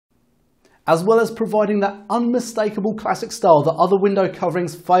As well as providing that unmistakable classic style that other window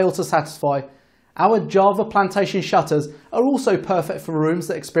coverings fail to satisfy, our Java Plantation shutters are also perfect for rooms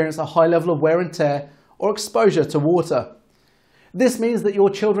that experience a high level of wear and tear or exposure to water. This means that your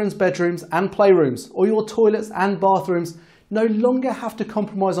children's bedrooms and playrooms, or your toilets and bathrooms, no longer have to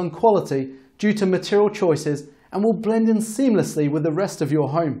compromise on quality due to material choices and will blend in seamlessly with the rest of your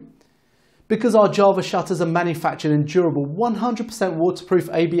home. Because our Java shutters are manufactured in durable 100% waterproof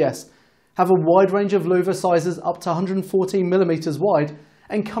ABS, have a wide range of louver sizes up to 114mm wide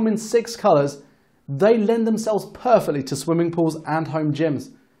and come in 6 colours, they lend themselves perfectly to swimming pools and home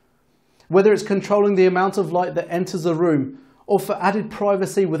gyms. Whether it's controlling the amount of light that enters a room or for added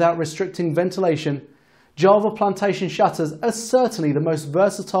privacy without restricting ventilation, Java Plantation shutters are certainly the most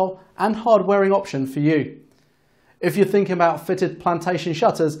versatile and hard-wearing option for you. If you're thinking about fitted Plantation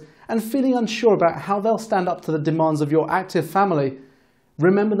shutters and feeling unsure about how they'll stand up to the demands of your active family,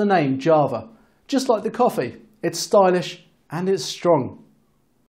 remember the name Java. Just like the coffee, it's stylish and it's strong.